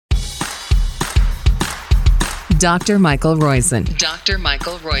Dr. Michael Roizen. Dr.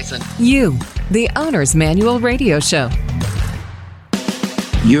 Michael Roizen. You, the Owner's Manual Radio Show.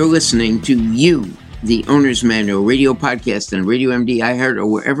 You're listening to You, the Owner's Manual Radio Podcast on Radio MD, iHeart, or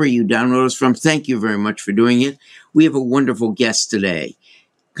wherever you download us from. Thank you very much for doing it. We have a wonderful guest today.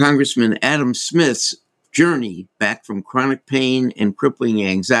 Congressman Adam Smith's journey back from chronic pain and crippling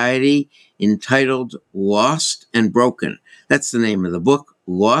anxiety, entitled Lost and Broken. That's the name of the book,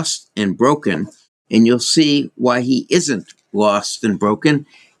 Lost and Broken. And you'll see why he isn't lost and broken.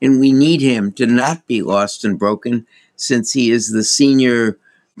 And we need him to not be lost and broken, since he is the senior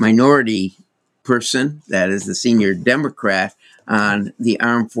minority person, that is the senior Democrat on the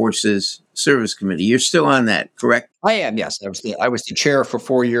Armed Forces Service Committee. You're still on that, correct? I am, yes. I was the chair for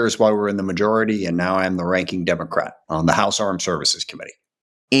 4 years while we were in the majority, and now I'm the ranking Democrat on the House Armed Services Committee.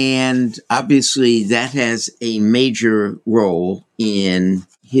 And obviously that has a major role in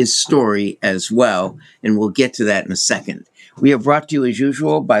his story as well, and we'll get to that in a second. We are brought to you, as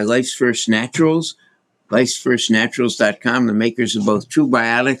usual, by Life's First Naturals, lifesfirstnaturals.com, the makers of both True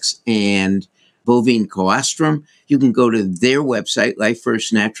Biotics and bovine colostrum. You can go to their website,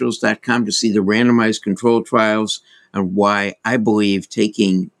 lifefirstnaturals.com, to see the randomized controlled trials and why I believe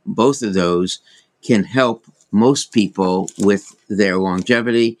taking both of those can help most people with their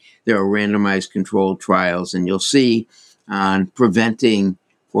longevity. There are randomized controlled trials, and you'll see on preventing,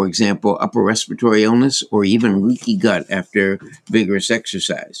 for example, upper respiratory illness or even leaky gut after vigorous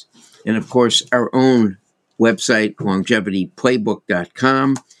exercise. And of course, our own website,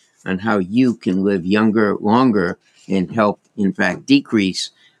 longevityplaybook.com, on how you can live younger, longer, and help, in fact, decrease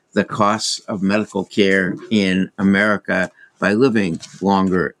the costs of medical care in America by living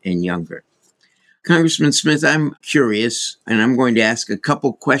longer and younger. Congressman Smith, I'm curious, and I'm going to ask a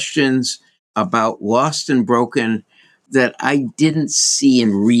couple questions about Lost and Broken that I didn't see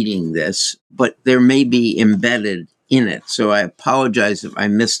in reading this, but there may be embedded in it. So I apologize if I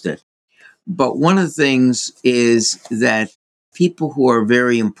missed it. But one of the things is that people who are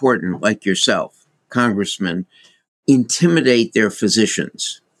very important, like yourself, Congressman, intimidate their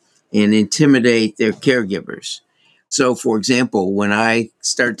physicians and intimidate their caregivers. So, for example, when I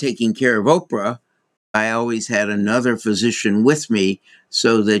started taking care of Oprah, I always had another physician with me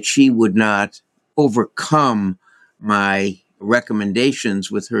so that she would not overcome my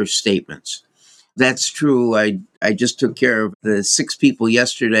recommendations with her statements. That's true. I just took care of the 6 people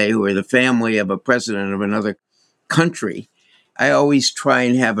yesterday who are the family of a president of another country. I always try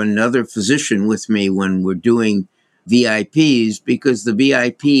and have another physician with me when we're doing VIPs, because the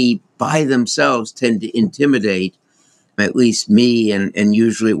VIP by themselves tend to intimidate at least me, and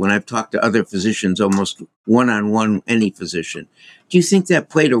usually when I've talked to other physicians, almost one-on-one, any physician. Do you think that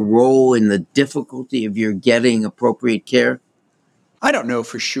played a role in the difficulty of your getting appropriate care? I don't know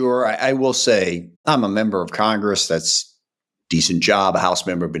for sure. I will say I'm a member of Congress. That's a decent job. A House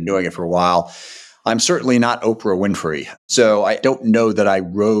member, been doing it for a while. I'm certainly not Oprah Winfrey. So I don't know that I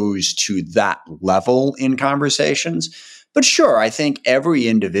rose to that level in conversations. But sure, I think every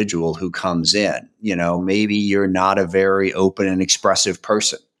individual who comes in, maybe you're not a very open and expressive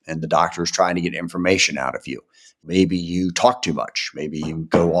person, and the doctor is trying to get information out of you. Maybe you talk too much. Maybe you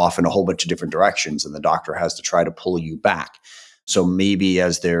go off in a whole bunch of different directions, and the doctor has to try to pull you back. So maybe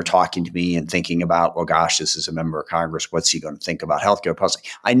as they're talking to me and thinking about, well, gosh, this is a member of Congress, what's he going to think about healthcare policy?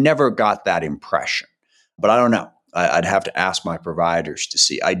 I never got that impression, but I don't know. I'd have to ask my providers to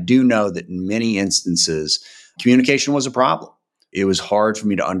see. I do know that in many instances, communication was a problem. It was hard for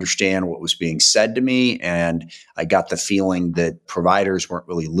me to understand what was being said to me, and I got the feeling that providers weren't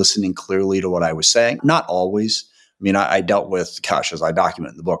really listening clearly to what I was saying. Not always. I mean, I dealt with, as I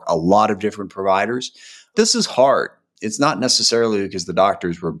document in the book, a lot of different providers. This is hard. It's not necessarily because the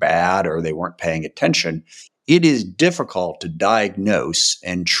doctors were bad or they weren't paying attention. It is difficult to diagnose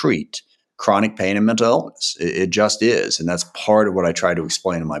and treat chronic pain and mental illness. It just is. And that's part of what I try to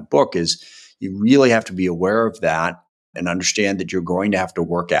explain in my book is you really have to be aware of that and understand that you're going to have to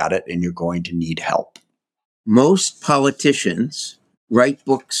work at it and you're going to need help. Most politicians write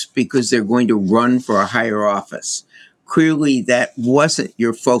books because they're going to run for a higher office. Clearly, that wasn't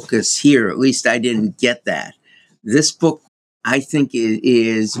your focus here. At least I didn't get that. This book, I think,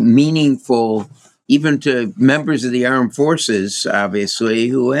 is meaningful even to members of the armed forces, obviously,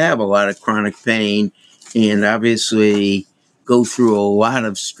 who have a lot of chronic pain and obviously go through a lot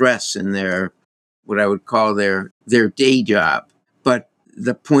of stress in their, what I would call their day job. But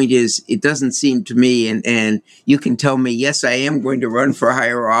the point is, it doesn't seem to me, and you can tell me, yes, I am going to run for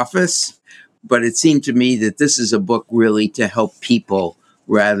higher office, but it seemed to me that this is a book really to help people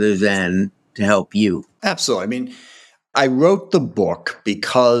rather than to help you. Absolutely. I mean, I wrote the book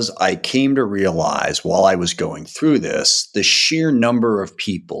because I came to realize while I was going through this, the sheer number of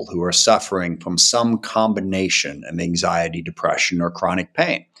people who are suffering from some combination of anxiety, depression, or chronic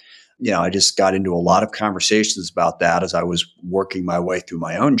pain. I just got into a lot of conversations about that as I was working my way through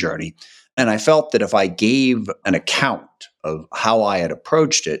my own journey. And I felt that if I gave an account of how I had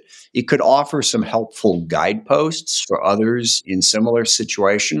approached it, it could offer some helpful guideposts for others in similar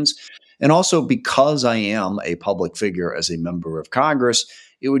situations. And also, because I am a public figure as a member of Congress,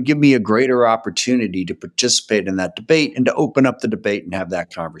 it would give me a greater opportunity to participate in that debate and to open up the debate and have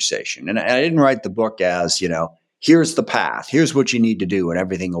that conversation. And I didn't write the book as, here's the path, here's what you need to do, and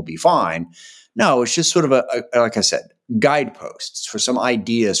everything will be fine. No, it's just sort of like I said, guideposts for some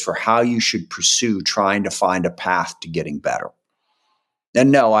ideas for how you should pursue trying to find a path to getting better.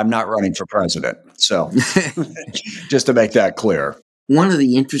 And no, I'm not running for president. So just to make that clear. One of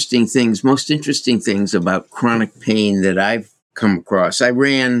the most interesting things about chronic pain that I've come across,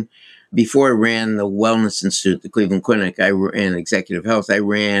 before I ran the Wellness Institute, the Cleveland Clinic, I ran executive health. I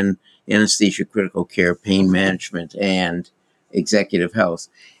ran anesthesia, critical care, pain management, and executive health.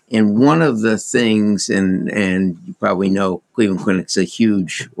 And one of the things, and you probably know, Cleveland Clinic's a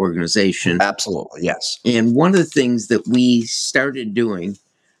huge organization. Absolutely, yes. And one of the things that we started doing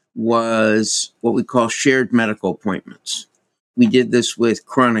was what we call shared medical appointments. We did this with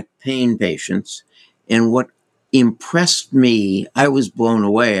chronic pain patients. And what impressed me, I was blown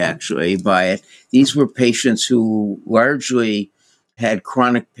away actually by it. These were patients who largely had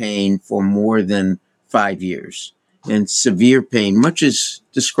chronic pain for more than 5 years and severe pain, much as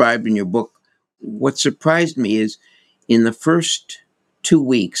described in your book. What surprised me is in the first 2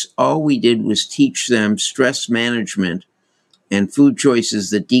 weeks, all we did was teach them stress management and food choices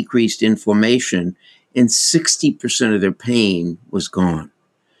that decreased inflammation, and 60% of their pain was gone.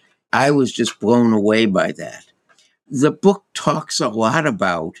 I was just blown away by that. The book talks a lot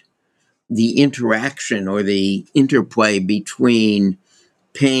about the interaction or the interplay between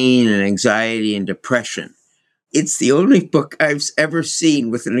pain and anxiety and depression. It's the only book I've ever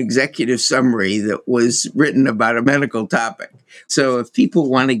seen with an executive summary that was written about a medical topic. So if people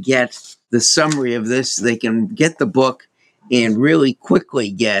want to get the summary of this, they can get the book and really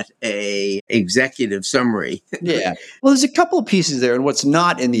quickly get a executive summary. Yeah. Well, there's a couple of pieces there. And what's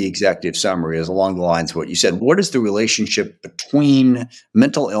not in the executive summary is along the lines of what you said. What is the relationship between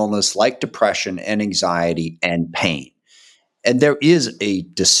mental illness like depression and anxiety and pain? And there is a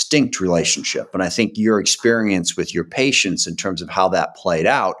distinct relationship. And I think your experience with your patients in terms of how that played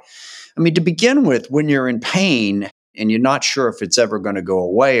out. I mean, to begin with, when you're in pain and you're not sure if it's ever going to go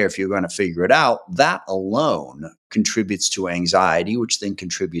away or if you're going to figure it out, that alone contributes to anxiety, which then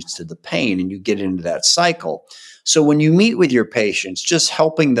contributes to the pain, and you get into that cycle. So when you meet with your patients, just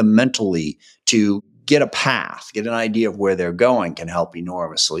helping them mentally to get a path, get an idea of where they're going can help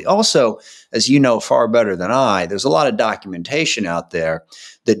enormously. Also, as you know far better than I, there's a lot of documentation out there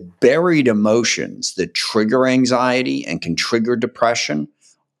that buried emotions that trigger anxiety and can trigger depression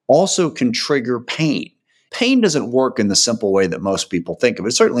also can trigger pain. Pain doesn't work in the simple way that most people think of it.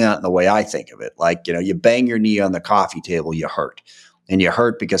 It's certainly not in the way I think of it. Like, you bang your knee on the coffee table, you hurt. And you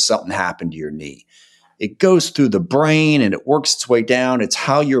hurt because something happened to your knee. It goes through the brain and it works its way down. It's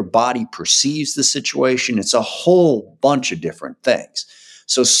how your body perceives the situation. It's a whole bunch of different things.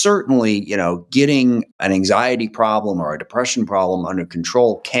 So certainly, getting an anxiety problem or a depression problem under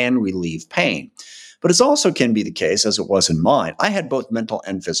control can relieve pain. But it also can be the case, as it was in mine. I had both mental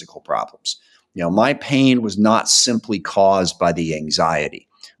and physical problems. My pain was not simply caused by the anxiety.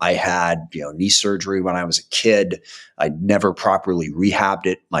 I had, knee surgery when I was a kid. I never properly rehabbed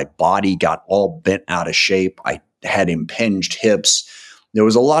it. My body got all bent out of shape. I had impinged hips. There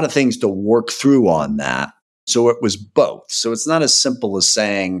was a lot of things to work through on that. So it was both. So it's not as simple as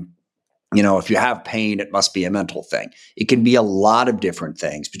saying, if you have pain, it must be a mental thing. It can be a lot of different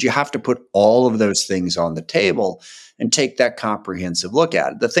things, but you have to put all of those things on the table and take that comprehensive look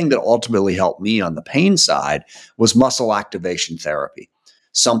at it. The thing that ultimately helped me on the pain side was muscle activation therapy,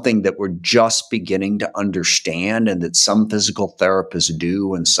 something that we're just beginning to understand and that some physical therapists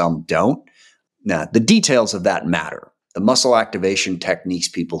do and some don't. Now, the details of that matter. The muscle activation techniques,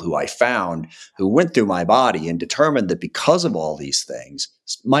 people who I found who went through my body and determined that because of all these things,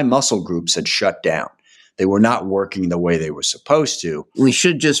 my muscle groups had shut down. They were not working the way they were supposed to. We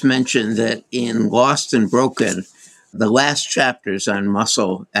should just mention that in Lost and Broken, the last chapters on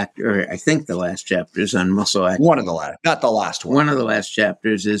muscle I think the last chapters on muscle activation. One of the last, not the last one. One of the last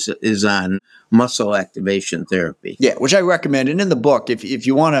chapters is on muscle activation therapy. Yeah, which I recommend. And in the book, if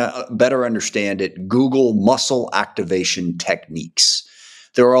you want to better understand it, Google muscle activation techniques.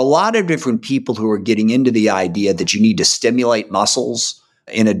 There are a lot of different people who are getting into the idea that you need to stimulate muscles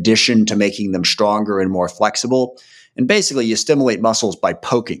in addition to making them stronger and more flexible. And basically, you stimulate muscles by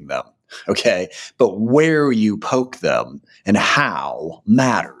poking them, okay? But where you poke them and how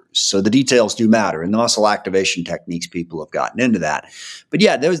matters. So the details do matter. And the muscle activation techniques, people have gotten into that. But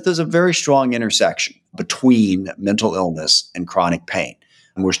yeah, there's a very strong intersection between mental illness and chronic pain.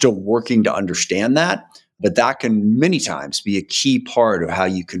 And we're still working to understand that. But that can many times be a key part of how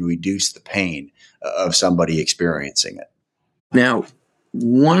you can reduce the pain of somebody experiencing it. Now,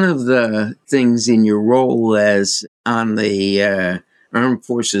 one of the things in your role as on the Armed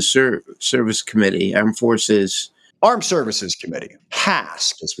Forces Service Committee, Armed Services Committee,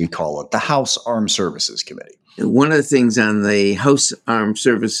 HASC, as we call it, the House Armed Services Committee. One of the things on the House Armed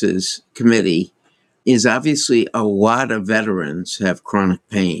Services Committee is obviously a lot of veterans have chronic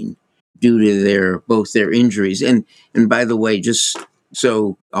pain due to both their injuries. And by the way, just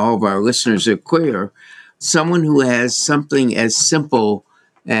so all of our listeners are clear, someone who has something as simple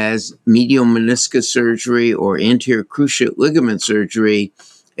as medial meniscus surgery or anterior cruciate ligament surgery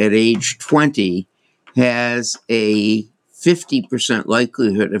at age 20 has a 50%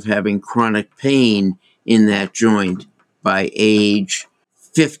 likelihood of having chronic pain in that joint by age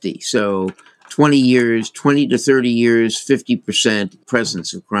 50. So 20 to 30 years, 50%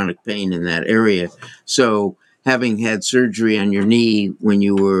 presence of chronic pain in that area. So having had surgery on your knee when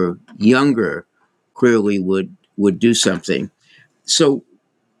you were younger clearly would do something. So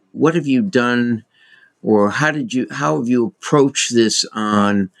what have you done, or how have you approached this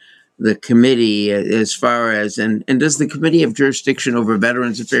on the committee as far as, and does the committee have jurisdiction over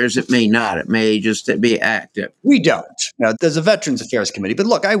Veterans Affairs? It may not. It may just be active. We don't. Now, there's a Veterans Affairs Committee, but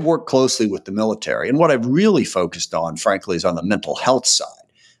look, I work closely with the military, and what I've really focused on, frankly, is on the mental health side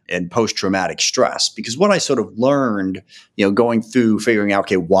and post-traumatic stress, because what I sort of learned, going through figuring out,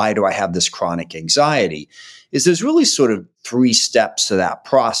 okay, why do I have this chronic anxiety, is there's really sort of 3 steps to that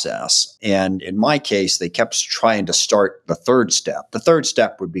process. And in my case, they kept trying to start the third step. The third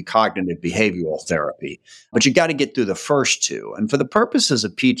step would be cognitive behavioral therapy, but you got to get through the first 2. And for the purposes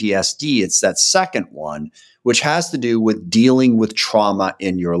of PTSD, it's that second one, which has to do with dealing with trauma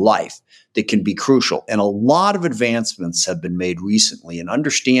in your life. That can be crucial. And a lot of advancements have been made recently in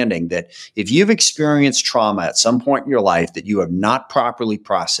understanding that if you've experienced trauma at some point in your life that you have not properly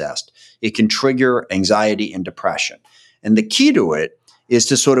processed, it can trigger anxiety and depression. And the key to it is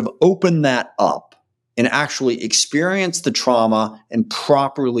to sort of open that up and actually experience the trauma and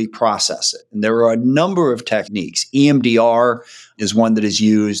properly process it. And there are a number of techniques. EMDR is one that is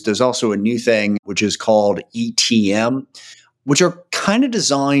used. There's also a new thing which is called ETM, which are kind of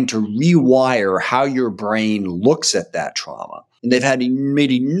designed to rewire how your brain looks at that trauma. And they've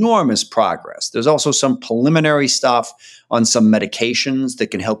made enormous progress. There's also some preliminary stuff on some medications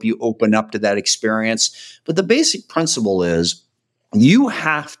that can help you open up to that experience. But the basic principle is you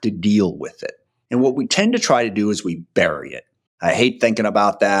have to deal with it. And what we tend to try to do is we bury it. I hate thinking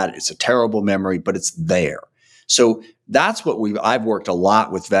about that. It's a terrible memory, but it's there. So that's what I've worked a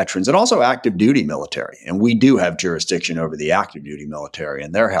lot with veterans and also active duty military. And we do have jurisdiction over the active duty military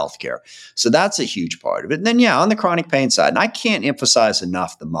and their healthcare. So that's a huge part of it. And then, on the chronic pain side, and I can't emphasize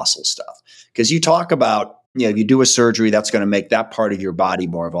enough the muscle stuff, because you talk about, if you do a surgery, that's going to make that part of your body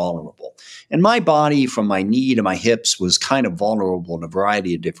more vulnerable. And my body, from my knee to my hips, was kind of vulnerable in a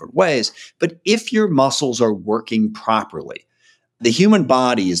variety of different ways. But if your muscles are working properly, the human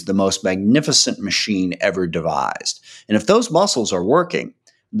body is the most magnificent machine ever devised. And if those muscles are working,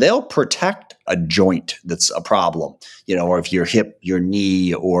 they'll protect a joint that's a problem, or if your hip, your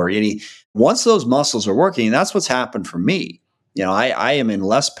knee, or once those muscles are working, and that's what's happened for me. I am in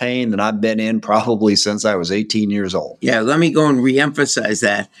less pain than I've been in probably since I was 18 years old. Yeah, let me go and reemphasize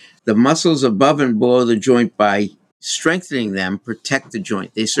that. The muscles above and below the joint, by strengthening them, protect the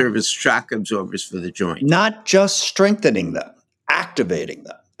joint. They serve as shock absorbers for the joint. Not just strengthening them, activating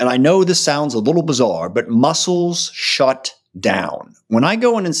them. And I know this sounds a little bizarre, but muscles shut down. When I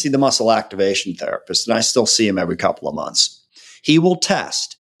go in and see the muscle activation therapist, and I still see him every couple of months, he will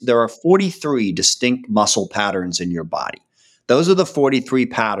test. There are 43 distinct muscle patterns in your body. Those are the 43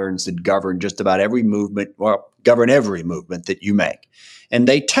 patterns that govern just about every movement, govern every movement that you make. And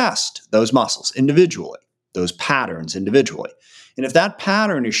they test those muscles individually, those patterns individually. And if that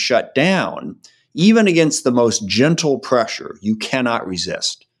pattern is shut down, even against the most gentle pressure, you cannot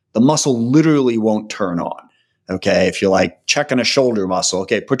resist. The muscle literally won't turn on. Okay, if you're like checking a shoulder muscle,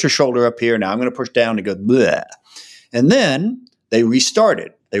 okay, put your shoulder up here. Now I'm going to push down and go bleh. And then they restart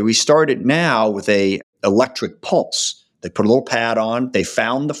it. They restart it now with a electric pulse. They put a little pad on. They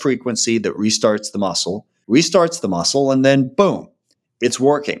found the frequency that restarts the muscle, and then boom, it's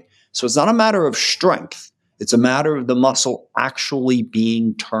working. So it's not a matter of strength. It's a matter of the muscle actually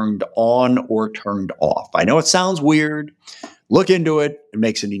being turned on or turned off. I know it sounds weird. Look into it. It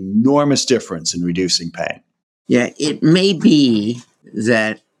makes an enormous difference in reducing pain. Yeah, it may be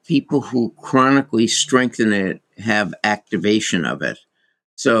that people who chronically strengthen it have activation of it.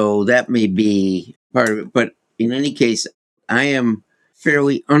 So that may be part of it. But in any case, I am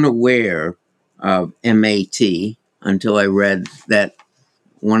fairly unaware of MAT until I read that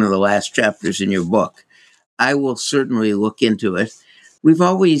one of the last chapters in your book. I will certainly look into it. We've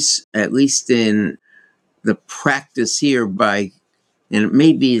always, at least in the practice here, and it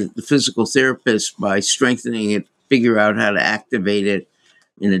may be the physical therapist, by strengthening it, figure out how to activate it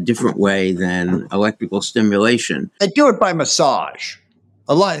in a different way than electrical stimulation. They do it by massage.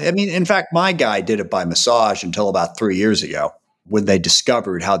 A lot. I mean, in fact, my guy did it by massage until about 3 years ago when they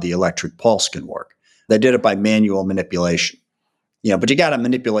discovered how the electric pulse can work. They did it by manual manipulation. But you got to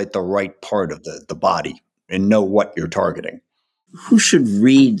manipulate the right part of the body and know what you're targeting. Who should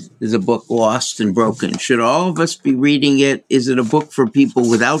read the book Lost and Broken? Should all of us be reading it? Is it a book for people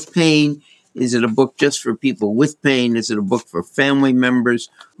without pain? Is it a book just for people with pain? Is it a book for family members?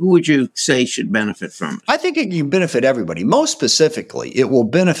 Who would you say should benefit from it? I think it can benefit everybody. Most specifically, it will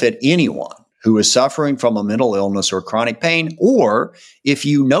benefit anyone who is suffering from a mental illness or chronic pain, or if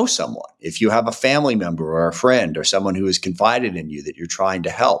you know someone, if you have a family member or a friend or someone who has confided in you that you're trying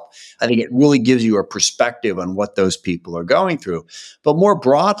to help. I think it really gives you a perspective on what those people are going through. But more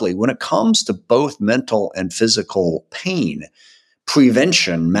broadly, when it comes to both mental and physical pain,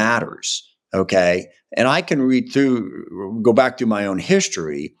 prevention matters. Okay. And I can go back through my own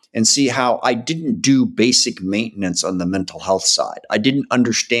history and see how I didn't do basic maintenance on the mental health side. I didn't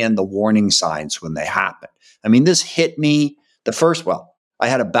understand the warning signs when they happened. I mean, this hit me I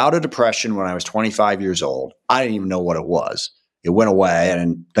had a bout of depression when I was 25 years old. I didn't even know what it was. It went away. I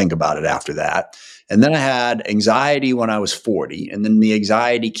didn't think about it after that. And then I had anxiety when I was 40. And then the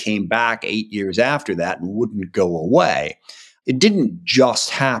anxiety came back 8 years after that and wouldn't go away. It didn't just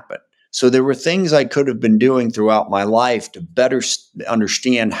happen. So there were things I could have been doing throughout my life to better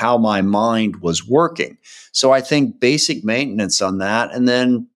understand how my mind was working. So I think basic maintenance on that. And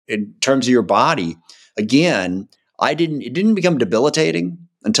then in terms of your body, again, it didn't become debilitating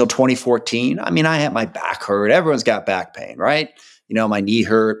until 2014. I mean, I had my back hurt. Everyone's got back pain, right? My knee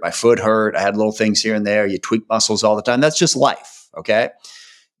hurt, my foot hurt. I had little things here and there. You tweak muscles all the time. That's just life. Okay.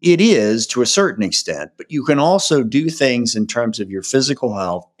 It is to a certain extent, but you can also do things in terms of your physical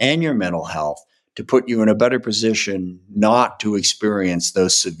health and your mental health to put you in a better position not to experience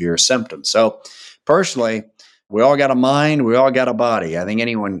those severe symptoms. So personally, we all got a mind, we all got a body. I think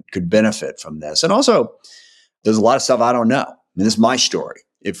anyone could benefit from this. And also, there's a lot of stuff I don't know. I mean, this is my story.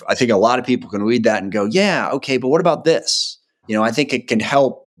 I think a lot of people can read that and go, yeah, okay, but what about this? I think it can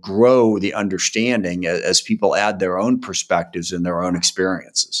help grow the understanding as people add their own perspectives and their own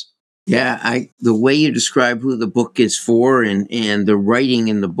experiences. Yeah, the way you describe who the book is for and the writing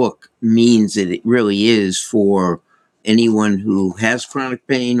in the book means that it really is for anyone who has chronic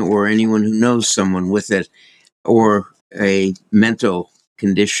pain or anyone who knows someone with it or a mental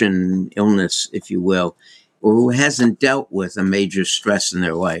condition, illness, if you will, or who hasn't dealt with a major stress in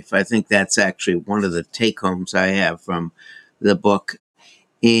their life. I think that's actually one of the take-homes I have from the book.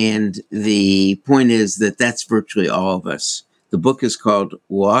 And the point is that that's virtually all of us. The book is called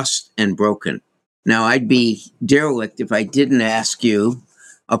Lost and Broken. Now, I'd be derelict if I didn't ask you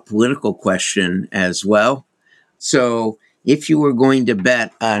a political question as well. So if you were going to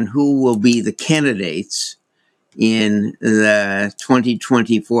bet on who will be the candidates in the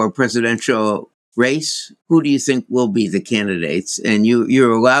 2024 presidential race, who do you think will be the candidates? And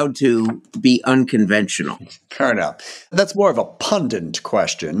you're allowed to be unconventional. Fair enough. That's more of a pundit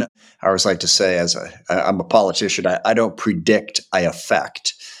question. I always like to say, I'm a politician, I don't predict, I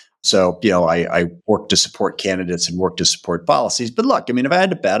affect. So, I work to support candidates and work to support policies. But look, I mean, if I had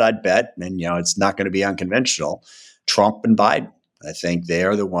to bet, I'd bet, and, it's not going to be unconventional, Trump and Biden. I think they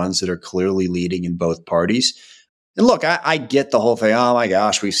are the ones that are clearly leading in both parties. And look, I get the whole thing. Oh my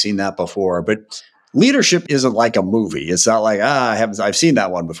gosh, we've seen that before. But leadership isn't like a movie. It's not like, I've seen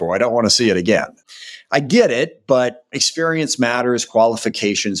that one before. I don't want to see it again. I get it, but experience matters.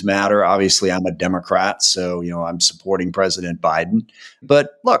 Qualifications matter. Obviously, I'm a Democrat, so, I'm supporting President Biden.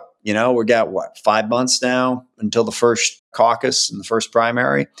 But look, we got 5 months now until the first caucus and the first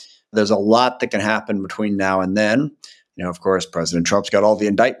primary. There's a lot that can happen between now and then. Of course, President Trump's got all the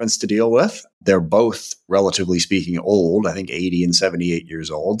indictments to deal with. They're both, relatively speaking, old, I think 80 and 78 years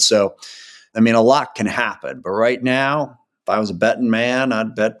old. So, I mean, a lot can happen. But right now, if I was a betting man,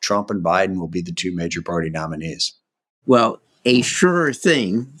 I'd bet Trump and Biden will be the two major party nominees. Well, A surer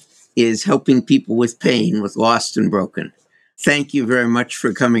thing is helping people with pain with Lost and Broken. Thank you very much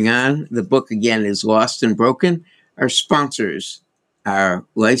for coming on. The book, again, is Lost and Broken. Our sponsors are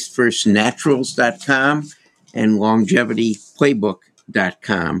lifefirstnaturals.com and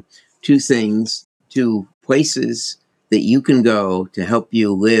longevityplaybook.com. Two places that you can go to help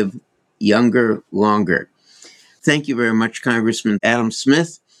you live younger, longer. Thank you very much, Congressman Adam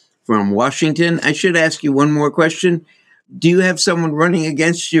Smith from Washington. I should ask you one more question. Do you have someone running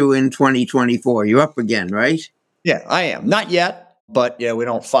against you in 2024? You're up again, right? Yeah, I am. Not yet, but we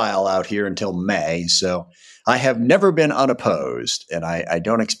don't file out here until May. So I have never been unopposed, and I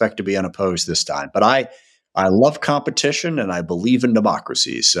don't expect to be unopposed this time. But I love competition and I believe in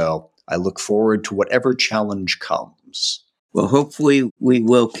democracy. So I look forward to whatever challenge comes. Well, hopefully we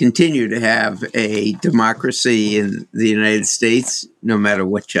will continue to have a democracy in the United States, no matter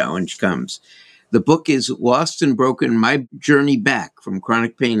what challenge comes. The book is Lost and Broken, My Journey Back from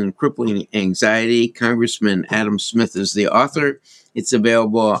Chronic Pain and Crippling Anxiety. Congressman Adam Smith is the author. It's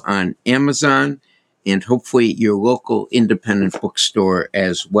available on Amazon and hopefully your local independent bookstore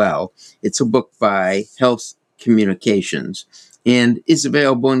as well. It's a book by Health Communications and is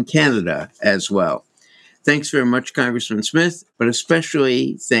available in Canada as well. Thanks very much, Congressman Smith, but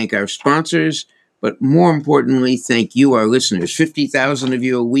especially thank our sponsors, but more importantly, thank you, our listeners. 50,000 of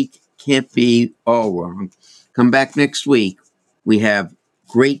you a week can't be all wrong. Come back next week. We have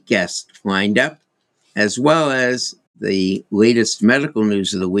great guests lined up, as well as the latest medical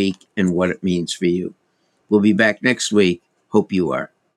news of the week and what it means for you. We'll be back next week. Hope you are.